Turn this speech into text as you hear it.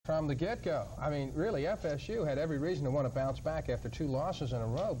From the get-go. I mean, really, FSU had every reason to want to bounce back after 2 losses in a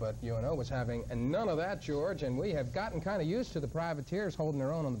row, but UNO was having none of that, George, and we have gotten kind of used to the Privateers holding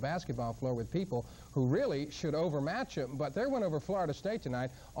their own on the basketball floor with people who really should overmatch them. But their win over Florida State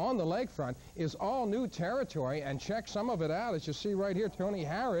tonight on the lakefront is all new territory, and check some of it out. As you see right here, Tony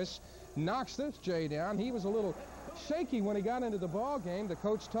Harris knocks this Jay down. He was a little shaky when he got into the ball game. The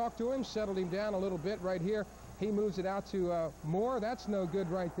coach talked to him, settled him down a little bit right here. He moves it out to Moore. That's no good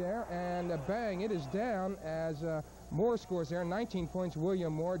right there. And bang, it is down as Moore scores there. 19 points,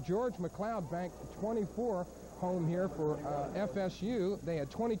 William Moore. George McLeod banked 24 home here for FSU. They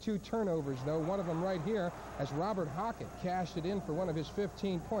had 22 turnovers, though. One of them right here as Robert Hockett cashed it in for one of his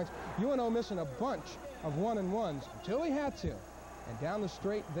 15 points. UNO missing a bunch of 1-and-1s until he had to. And down the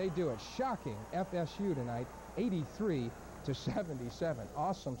straight, they do it. Shocking FSU tonight, 83-77.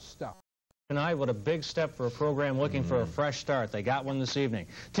 Awesome stuff. Tonight, what a big step for a program looking for a fresh start. They got one this evening.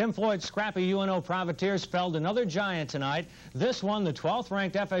 Tim Floyd's scrappy UNO Privateers felled another giant tonight. This one, the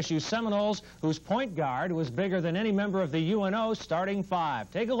 12th-ranked FSU Seminoles, whose point guard was bigger than any member of the UNO starting 5.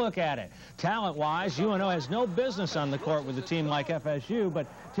 Take a look at it. Talent-wise, UNO has no business on the court with a team like FSU, but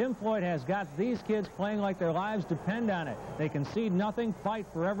Tim Floyd has got these kids playing like their lives depend on it. They concede nothing, fight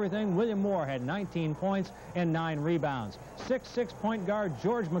for everything. William Moore had 19 points and 9 rebounds. 6'6" point guard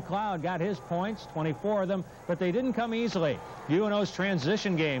George McLeod got his points, 24 of them, but they didn't come easily. UNO's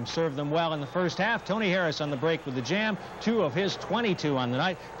transition game served them well in the first half. Tony Harris on the break with the jam, 2 of his 22 on the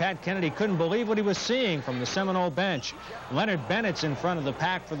night. Pat Kennedy couldn't believe what he was seeing from the Seminole bench. Leonard Bennett's in front of the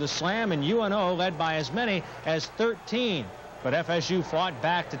pack for the slam, and UNO led by as many as 13. But FSU fought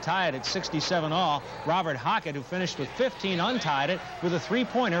back to tie it at 67 all. Robert Hockett, who finished with 15, untied it with a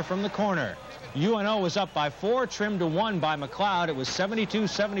 3-pointer from the corner. UNO was up by 4, trimmed to 1 by McLeod. It was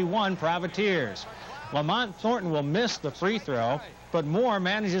 72-71 Privateers. Lamont Thornton will miss the free throw, but Moore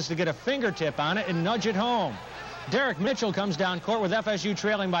manages to get a fingertip on it and nudge it home. Derek Mitchell comes down court with FSU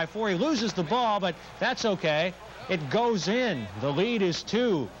trailing by 4. He loses the ball, but that's okay. It goes in. The lead is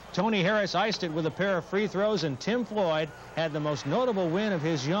 2. Tony Harris iced it with a pair of free throws, and Tim Floyd had the most notable win of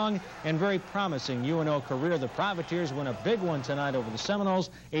his young and very promising UNO career. The Privateers win a big one tonight over the Seminoles,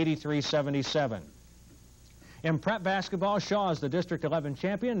 83-77. In prep basketball, Shaw is the District 11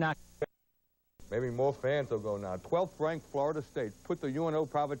 champion. Maybe more fans will go now. 12th-ranked Florida State put the UNO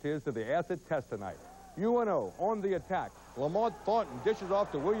Privateers to the acid test tonight. UNO on the attack. Lamont Thornton dishes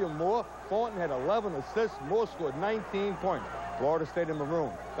off to William Moore. Thornton had 11 assists. Moore scored 19 points. Florida State in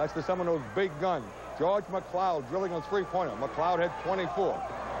maroon. That's the Seminoles' big gun. George McLeod drilling a 3-pointer. McLeod had 24.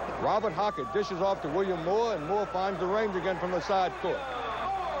 Robert Hockett dishes off to William Moore, and Moore finds the range again from the side court.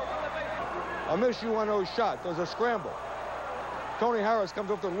 A miss UNO shot. There's a scramble. Tony Harris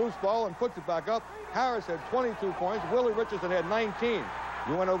comes up to the loose ball and puts it back up. Harris had 22 points. Willie Richardson had 19.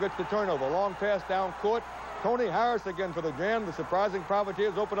 UNO gets the turnover. Long pass down court. Tony Harris again for the jam. The surprising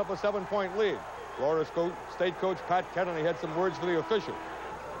Privateers open up a 7-point lead. Florida State coach Pat Kennedy had some words for the official.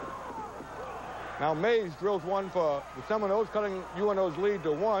 Now Mays drills one for the Seminoles, cutting UNO's lead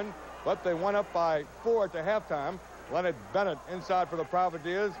to 1, but they went up by 4 at the halftime. Leonard Bennett inside for the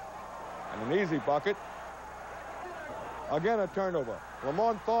Privateers, and an easy bucket. Again a turnover.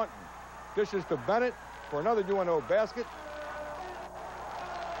 Lamont Thornton dishes to Bennett for another UNO basket.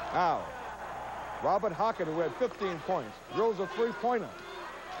 Now, Robert Hockett, who had 15 points, drills a 3-pointer.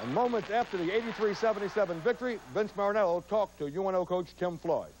 And moments after the 83-77 victory, Vince Marinello talked to UNO coach Tim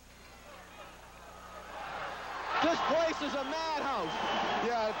Floyd. This place is a madhouse.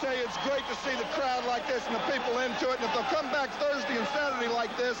 Yeah, I tell you, it's great to see the crowd like this and the people into it. And if they'll come back Thursday and Saturday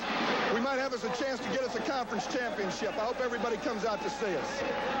like this, we might have us a chance to get us a conference championship. I hope everybody comes out to see us.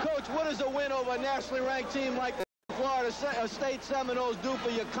 Coach, what does a win over a nationally ranked team like the Florida State Seminoles do for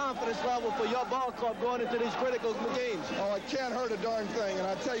your confidence level for your ball club going into these critical games? Oh, it can't hurt a darn thing. And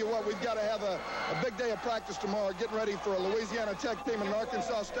I tell you what, we've got to have a big day of practice tomorrow, getting ready for a Louisiana Tech team and an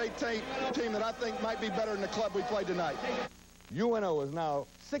Arkansas State team that I think might be better than the club we played tonight. UNO is now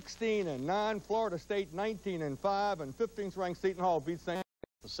 16-9. Florida State 19-5, and 15th-ranked Seton Hall beats St.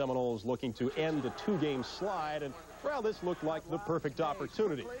 The Seminoles looking to end the 2-game slide, and well, this looked like the perfect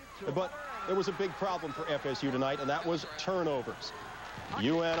opportunity. But there was a big problem for FSU tonight, and that was turnovers.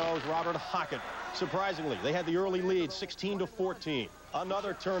 UNO's Robert Hockett, surprisingly, they had the early lead, 16-14.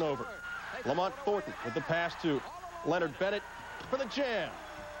 Another turnover. Lamont Thornton with the pass to Leonard Bennett for the jam.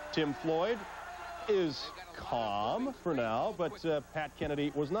 Tim Floyd is calm for now, but Pat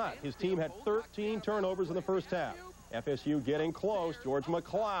Kennedy was not. His team had 13 turnovers in the first half. FSU getting close. George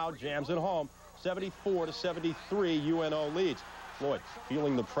McLeod jams it home. 74-73 UNO leads. Floyd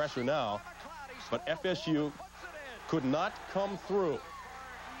feeling the pressure now, but FSU could not come through.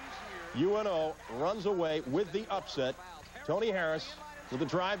 UNO runs away with the upset. Tony Harris with a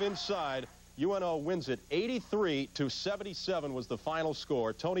drive inside. UNO wins it 83-77 was the final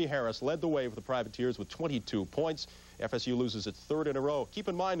score. Tony Harris led the way for the Privateers with 22 points. FSU loses its third in a row. Keep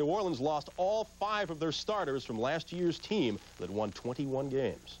in mind, New Orleans lost all 5 of their starters from last year's team that won 21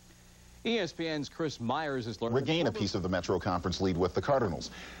 games. ESPN's Chris Myers has learned regain a piece of the Metro Conference lead with the Cardinals.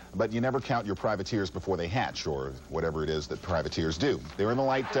 But you never count your Privateers before they hatch, or whatever it is that Privateers do. They're in the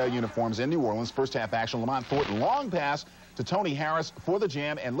light uniforms in New Orleans. First half action, Lamont Thornton, long pass to Tony Harris for the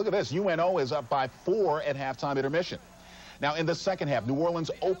jam. And look at this, UNO is up by 4 at halftime intermission. Now, in the second half, New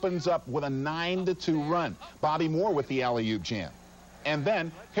Orleans opens up with a 9-2 run. Bobby Moore with the alley-oop jam. And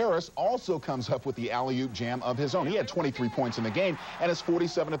then Harris also comes up with the alley-oop jam of his own. He had 23 points in the game, and it's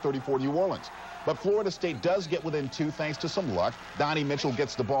 47-34 New Orleans. But Florida State does get within 2 thanks to some luck. Donnie Mitchell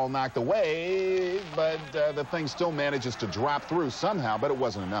gets the ball knocked away, but the thing still manages to drop through somehow, but it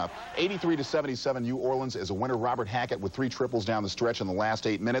wasn't enough. 83-77 New Orleans is a winner. Robert Hackett with 3 triples down the stretch in the last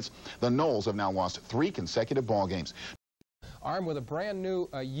 8 minutes. The Noles have now lost 3 consecutive ball games. Armed with a brand new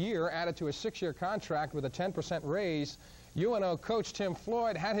year added to a 6-year contract with a 10% raise, UNO coach Tim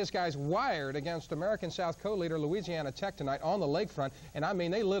Floyd had his guys wired against American South co-leader Louisiana Tech tonight on the lakefront, and I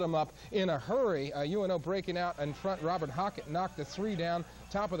mean they lit them up in a hurry. UNO breaking out in front. Robert Hackett knocked the 3 down,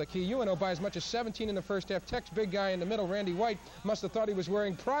 top of the key. UNO by as much as 17 in the first half. Tech's big guy in the middle, Randy White, must have thought he was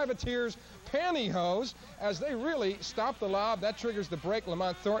wearing Privateers pantyhose as they really stopped the lob. That triggers the break.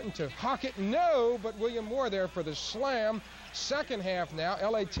 Lamont Thornton to Hackett, no, but William Moore there for the slam. Second half now,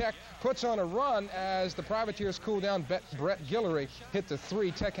 LA Tech puts on a run as the Privateers cool down. Brett Guillory hit the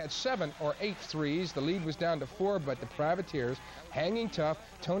 3. Tech had 7 or 8 threes. The lead was down to 4, but the Privateers hanging tough.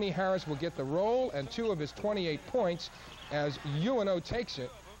 Tony Harris will get the roll and 2 of his 28 points as UNO takes it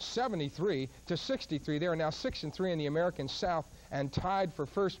 73-63. They are now 6-3 in the American South and tied for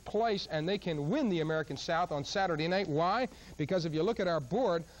first place, and they can win the American South on Saturday night. Why? Because if you look at our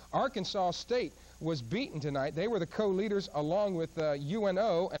board, Arkansas State was beaten tonight. They were the co-leaders along with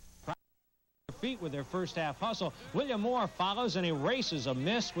UNO. Feet with their first half hustle. William Moore follows and erases a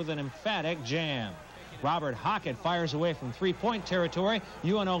miss with an emphatic jam. Robert Hackett fires away from 3-point territory.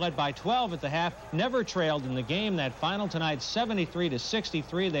 UNO led by 12 at the half, never trailed in the game. That final tonight,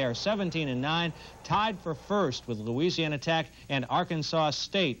 73-63. They are 17-9, tied for first with Louisiana Tech and Arkansas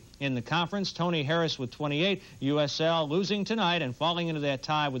State. In the conference, Tony Harris with 28. USL losing tonight and falling into that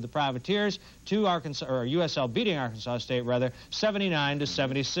tie with the Privateers to USL beating Arkansas State, rather,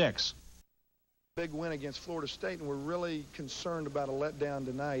 79-76. Big win against Florida State, and we're really concerned about a letdown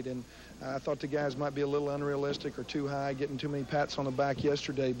tonight. And I thought the guys might be a little unrealistic or too high, getting too many pats on the back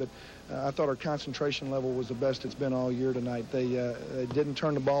yesterday, but I thought our concentration level was the best it's been all year tonight. They didn't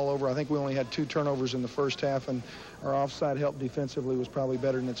turn the ball over. I think we only had 2 turnovers in the first half, and our offside help defensively was probably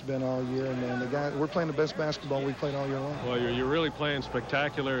better than it's been all year. And the guys, we're playing the best basketball we've played all year long. Well, you're really playing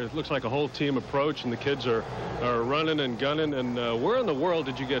spectacular. It looks like a whole team approach, and the kids are running and gunning. And where in the world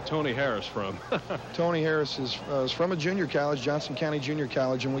did you get Tony Harris from? Tony Harris is from a junior college, Johnson County Junior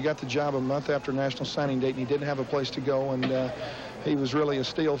College, and we got the job a month after National Signing Date, and he didn't have a place to go, and he was really a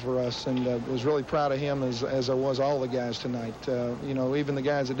steal for us, and was really proud of him as I was all the guys tonight. You know, even the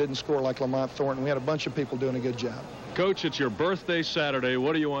guys that didn't score like Lamont Thornton. We had a bunch of people doing a good job. Coach, it's your birthday Saturday.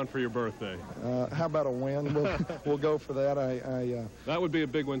 What do you want for your birthday? How about a win? We'll go for that. That would be a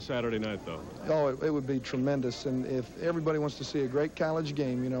big win Saturday night, though. Oh, it would be tremendous. And if everybody wants to see a great college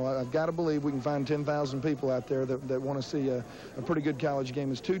game, you know, I've got to believe we can find 10,000 people out there that want to see a pretty good college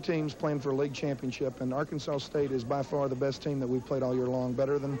game. It's 2 teams playing for a league championship, and Arkansas State is by far the best team that we've played all year long,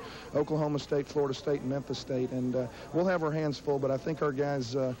 better than Oklahoma State, Florida State, and Memphis State. And we'll have our hands full, but I think our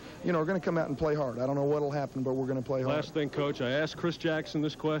guys, you know, are going to come out and play hard. I don't know what will happen, but we're going to play hard. Last thing, Coach, I asked Chris Jackson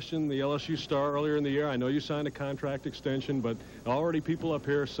this question, the LSU star, earlier in the year. I know you signed a contract extension, but already people up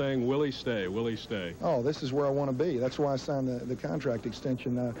here saying, will he stay? Will he stay? Oh, this is where I want to be. That's why I signed the contract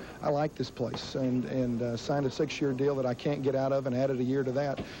extension. I like this place, and signed a 6-year deal that I can't get out of and added a year to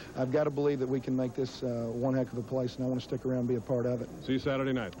that. I've got to believe that we can make this one heck of a place, and I want to stick around and be a part of it. See you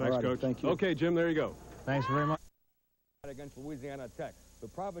Saturday night. Thanks, Alrighty, Coach. Thank you. Okay, Jim, there you go. Thanks very much. Against Louisiana Tech. The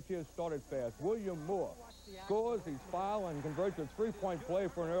Privateers started fast. William Moore scores, he's fouled, and converts a 3-point play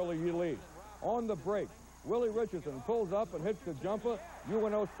for an early lead. On the break, Willie Richardson pulls up and hits the jumper.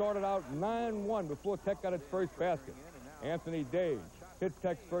 UNO started out 9-1 before Tech got its first basket. Anthony Dage hits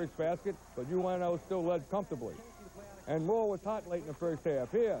Tech's first basket, but UNO still led comfortably. And Moore was hot late in the first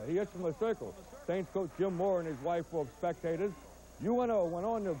half. Here, he hits from the circle. Saints coach Jim Moore and his wife were spectators. UNO went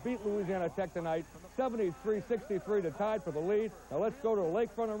on to beat Louisiana Tech tonight, 73-63 to tied for the lead. Now let's go to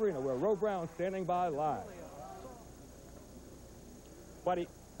Lakefront Arena where Roe Brown's standing by live. Buddy,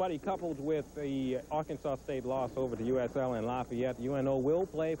 Buddy, coupled with the Arkansas State loss over to USL in Lafayette, UNO will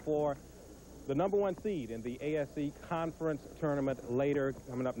play for the #1 seed in the ASC Conference Tournament later,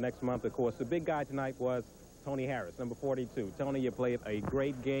 coming up next month, of course. The big guy tonight was Tony Harris, number 42. Tony, you played a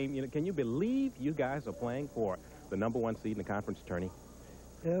great game. You know, can you believe you guys are playing for the #1 seed in the conference tourney?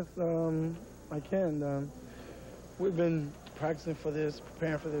 Yes, I can. We've been practicing for this,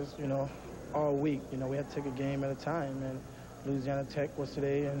 preparing for this, you know, all week. You know, we had to take a game at a time, and Louisiana Tech was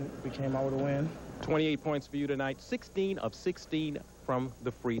today, and we came out with a win. 28 points for you tonight, 16 of 16 from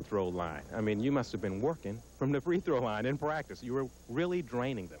the free throw line. I mean, you must have been working from the free throw line in practice. You were really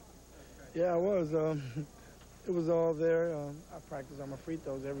draining them. Yeah, I was. It was all there. I practice on my free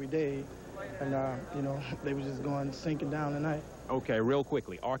throws every day, and, you know, they were just sinking down tonight. Okay, real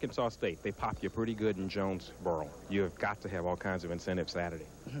quickly, Arkansas State, they popped you pretty good in Jonesboro. You've got to have all kinds of incentive Saturday.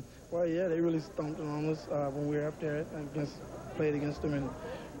 Well, yeah, they really stomped on us when we were up there played against them, and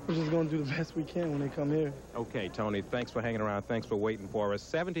we're just going to do the best we can when they come here. Okay, Tony, thanks for hanging around. Thanks for waiting for us.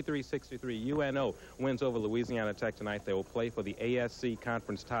 73-63, UNO wins over Louisiana Tech tonight. They will play for the ASC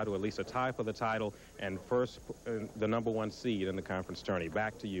Conference title, at least a tie for the title, and first the #1 seed in the conference tourney.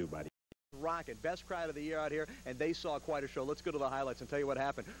 Back to you, buddy. Rocket, best crowd of the year out here, and they saw quite a show. Let's go to the highlights and tell you what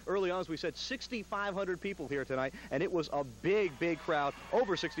happened. Early on, as we said, 6,500 people here tonight, and it was a big, big crowd,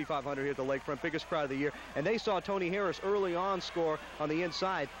 over 6,500 here at the lakefront, biggest crowd of the year. And they saw Tony Harris early on score on the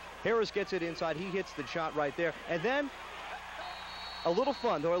inside. Harris gets it inside. He hits the shot right there. And then a little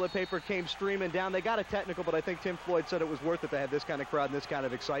fun. Toilet paper came streaming down. They got a technical, but I think Tim Floyd said it was worth it to have this kind of crowd and this kind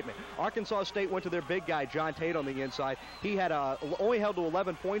of excitement. Arkansas State went to their big guy, John Tate, on the inside. He had only held to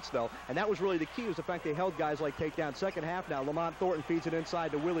 11 points, though, and that was really the key, was the fact they held guys like Tate down. Second half now, Lamont Thornton feeds it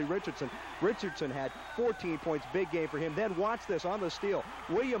inside to Willie Richardson. Richardson had 14 points, big game for him. Then watch this on the steal.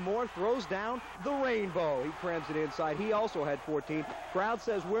 William Moore throws down the rainbow. He crams it inside. He also had 14. Crowd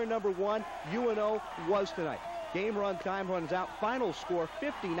says we're #1. UNO was tonight. Game run, time runs out. Final score,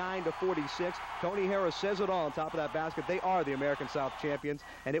 59-46. Tony Harris says it all on top of that basket. They are the American South champions,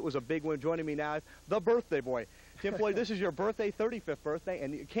 and it was a big win. Joining me now, the birthday boy. Tim Floyd, this is your birthday, 35th birthday,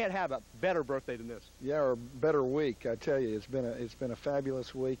 and you can't have a better birthday than this. Yeah, or a better week. I tell you, it's been a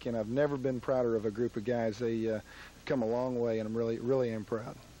fabulous week, and I've never been prouder of a group of guys. They come a long way, and I'm really am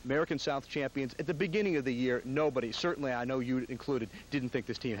proud. American South champions. At the beginning of the year, nobody, certainly I know you included, didn't think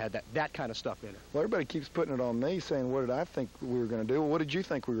this team had that kind of stuff in it. Well, everybody keeps putting it on me, saying, what did I think we were going to do? Well, what did you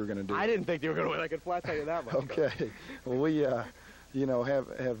think we were going to do? I didn't think they were going to win. I could flat tell you that much. Okay. Well, we, you know, have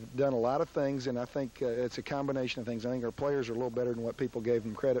done a lot of things, and I think it's a combination of things. I think our players are a little better than what people gave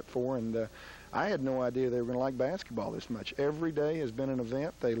them credit for, and I had no idea they were going to like basketball this much. Every day has been an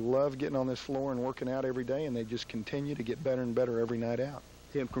event. They love getting on this floor and working out every day, and they just continue to get better and better every night out.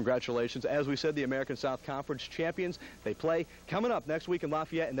 Tim, congratulations. As we said, the American South Conference champions. They play coming up next week in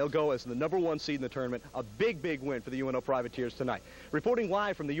Lafayette, and they'll go as the #1 seed in the tournament. A big, big win for the UNO Privateers tonight. Reporting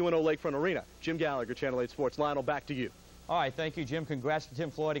live from the UNO Lakefront Arena, Jim Gallagher, Channel 8 Sports. Lionel, back to you. All right, thank you, Jim. Congrats to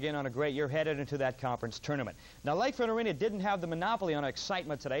Tim Floyd again on a great year headed into that conference tournament. Now, Lakefront Arena didn't have the monopoly on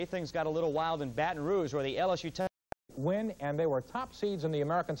excitement today. Things got a little wild in Baton Rouge, where the LSU Tech win, and they were top seeds in the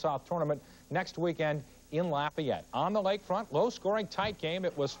American South tournament next weekend in Lafayette. On the lakefront, low-scoring, tight game.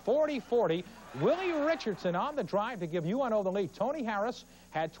 It was 40-40. Willie Richardson on the drive to give UNO the lead. Tony Harris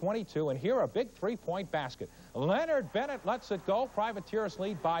had 22, and here a big three-point basket. Leonard Bennett lets it go. Privateers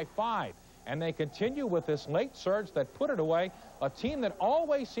lead by 5. And they continue with this late surge that put it away. A team that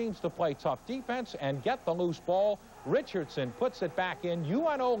always seems to play tough defense and get the loose ball. Richardson puts it back in.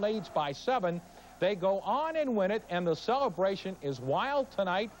 UNO leads by 7. They go on and win it, and the celebration is wild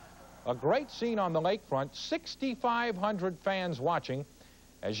tonight. A great scene on the lakefront. 6,500 fans watching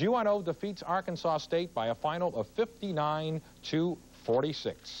as UNO defeats Arkansas State by a final of 59-46.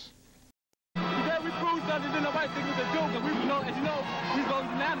 Today we proved something that nobody think was a joke, and we know, as you know, we go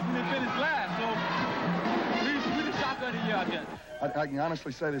unanimously and finish last, so we just shocked out of the year out there. I can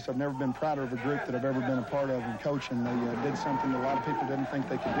honestly say this, I've never been prouder of a group that I've ever been a part of in coaching. They did something that a lot of people didn't think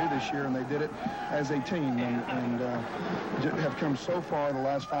they could do this year, and they did it as a team, and have come so far the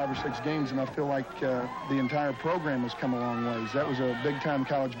last 5 or 6 games, and I feel like the entire program has come a long ways. That was a big-time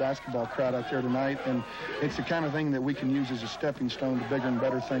college basketball crowd out there tonight, and it's the kind of thing that we can use as a stepping stone to bigger and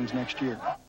better things next year.